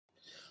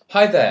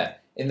Hi there,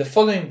 in the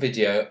following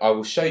video I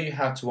will show you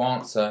how to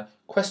answer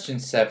question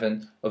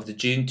 7 of the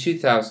June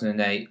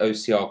 2008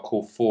 OCR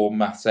Core 4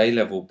 Maths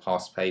A-Level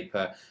past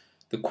paper.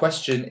 The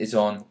question is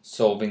on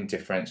solving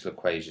differential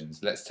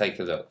equations. Let's take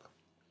a look.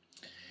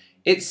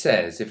 It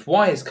says if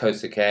y is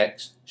cosec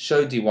x,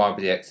 show dy by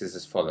dx is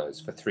as follows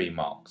for 3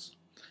 marks.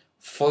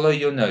 Follow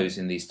your nose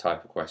in these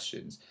type of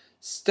questions.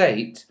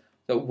 State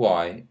that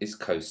y is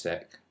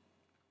cosec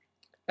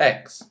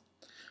x.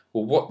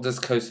 Well, what does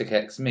cosec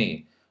x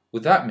mean?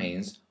 Well, that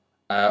means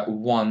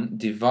 1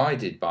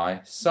 divided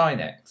by sine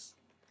x.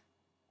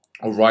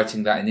 Or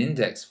writing that in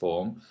index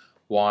form,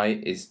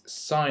 y is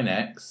sine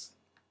x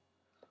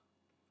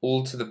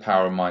all to the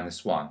power of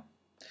minus 1.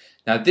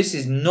 Now this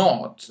is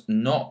not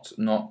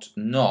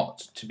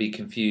to be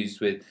confused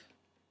with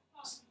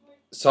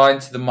sine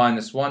to the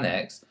minus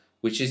 1x,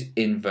 which is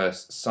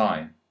inverse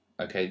sine.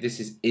 Okay, this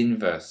is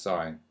inverse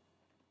sine.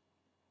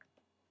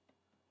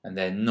 And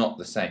they're not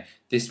the same.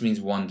 This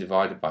means 1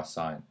 divided by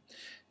sine.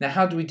 Now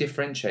how do we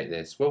differentiate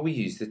this? Well, we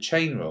use the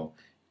chain rule.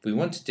 If we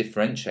want to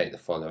differentiate the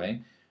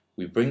following,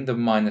 we bring the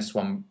minus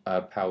 1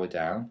 power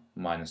down,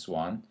 minus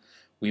 1.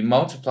 We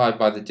multiply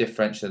by the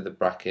differential of the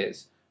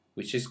brackets,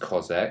 which is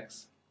cos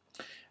x.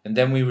 And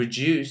then we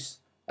reduce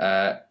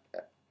the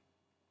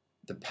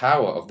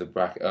power of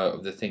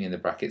the thing in the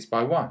brackets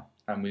by 1.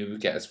 And we would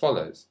get as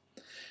follows.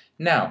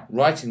 Now,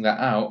 writing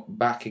that out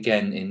back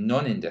again in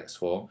non-index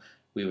form,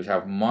 we would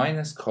have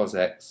minus cos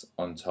x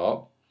on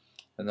top.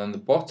 And on the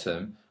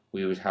bottom,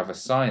 we would have a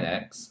sine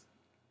x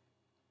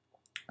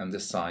and a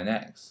sine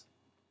x.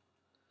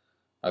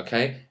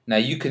 Okay, now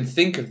you can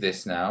think of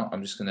this now,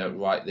 I'm just going to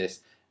write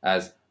this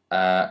as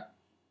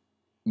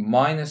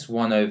minus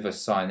 1 over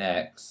sine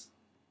x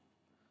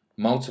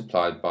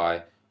multiplied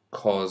by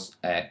cos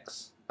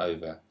x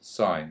over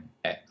sine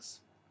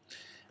x.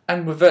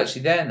 And we're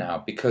virtually there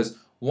now because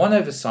 1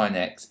 over sine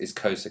x is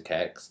cosec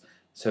x,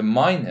 so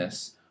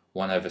minus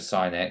 1 over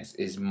sine x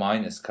is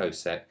minus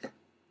cosec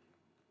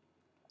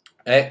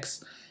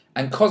x,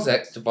 and cos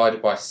x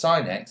divided by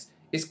sine x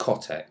is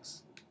cot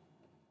x.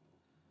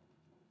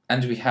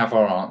 And we have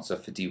our answer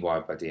for dy by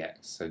dx.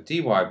 So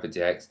dy by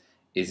dx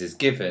is as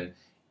given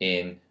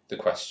in the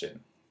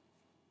question.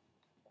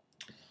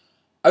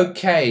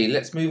 Okay,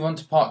 let's move on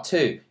to part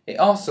 2. It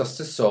asks us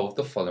to solve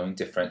the following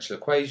differential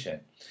equation.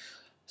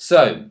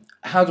 So,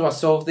 how do I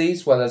solve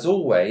these? Well, as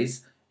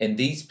always, in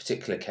these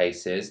particular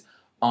cases,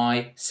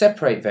 I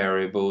separate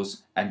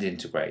variables and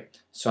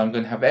integrate. So I'm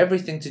going to have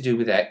everything to do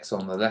with x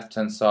on the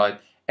left-hand side,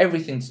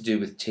 everything to do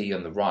with t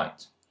on the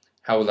right.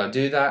 How will I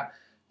do that?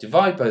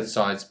 Divide both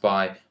sides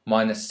by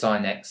minus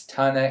sine x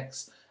tan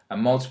x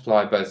and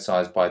multiply both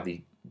sides by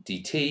the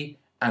dt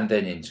and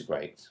then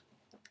integrate.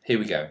 Here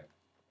we go.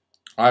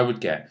 I would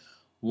get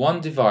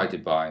 1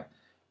 divided by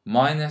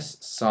minus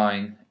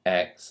sine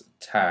x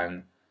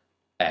tan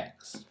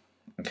x,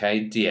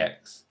 okay,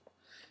 dx.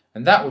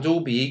 And that would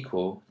all be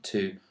equal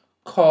to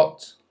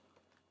cot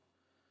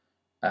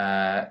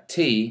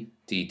t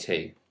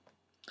dt.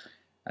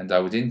 And I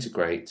would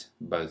integrate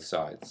both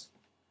sides.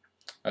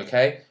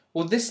 Okay,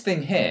 well this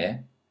thing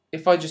here,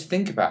 if I just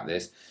think about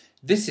this,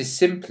 this is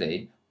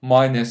simply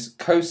minus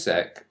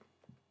cosec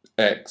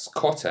x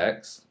cot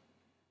x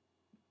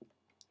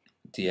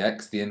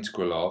dx, the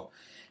integral of,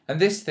 and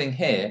this thing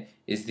here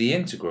is the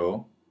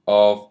integral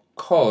of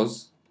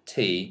cos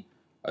t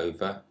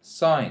over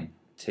sine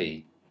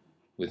t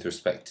with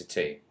respect to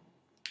t.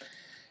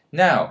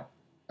 Now,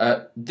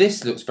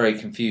 this looks very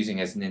confusing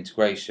as an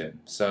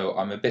integration, so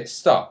I'm a bit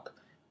stuck.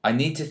 I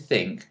need to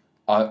think,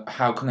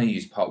 how can I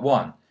use part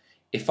 1?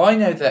 If I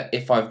know that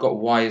if I've got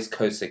y as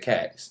cosec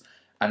x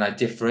and I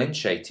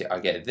differentiate it, I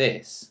get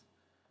this.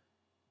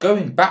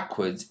 Going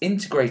backwards,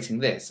 integrating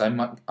this, I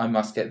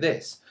must get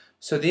this.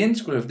 So the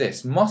integral of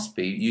this must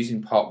be,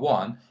 using part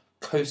 1,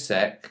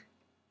 cosec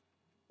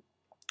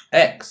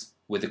x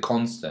with a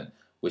constant,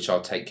 which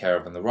I'll take care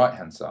of on the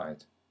right-hand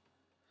side.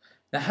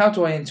 Now, how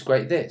do I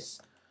integrate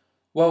this?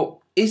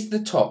 Well, is the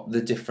top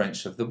the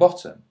differential of the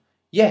bottom?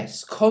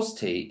 Yes, cos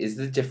t is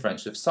the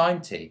differential of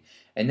sine t,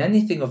 and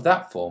anything of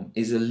that form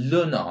is a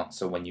ln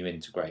answer when you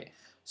integrate.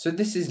 So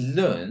this is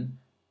ln,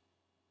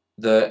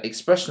 the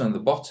expression on the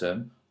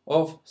bottom,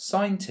 of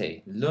sine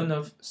t, ln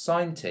of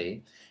sine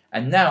t,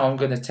 and now I'm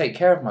going to take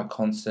care of my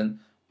constant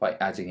by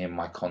adding in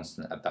my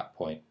constant at that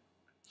point.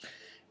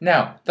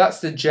 Now, that's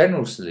the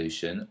general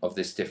solution of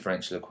this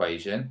differential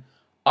equation.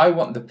 I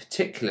want the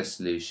particular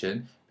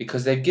solution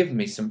because they've given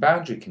me some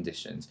boundary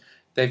conditions.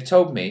 They've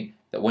told me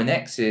that when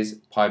x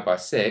is pi by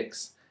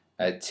 6,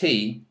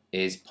 t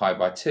is pi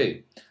by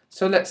 2.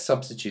 So let's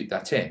substitute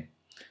that in.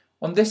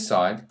 On this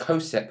side,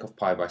 cosec of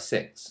pi by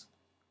 6.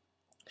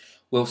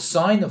 Well,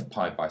 sine of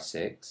pi by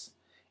 6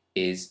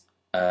 is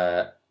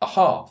a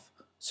half.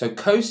 So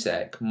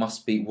cosec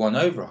must be 1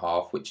 over a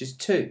half, which is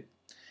 2.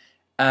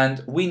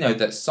 And we know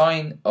that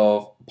sine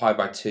of pi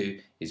by 2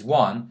 is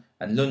 1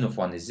 and ln of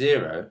 1 is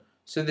 0.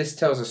 So this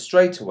tells us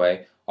straight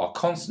away our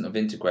constant of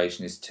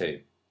integration is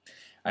 2.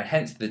 And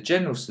hence the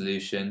general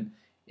solution,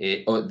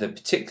 or the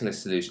particular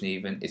solution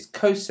even, is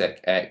cosec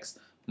x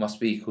must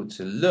be equal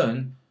to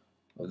ln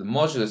of the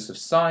modulus of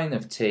sine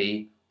of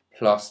t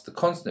plus the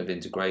constant of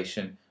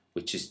integration,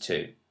 which is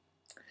 2.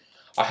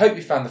 I hope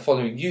you found the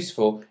following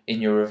useful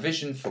in your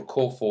revision for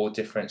Core 4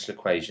 differential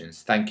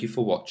equations. Thank you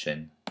for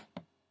watching.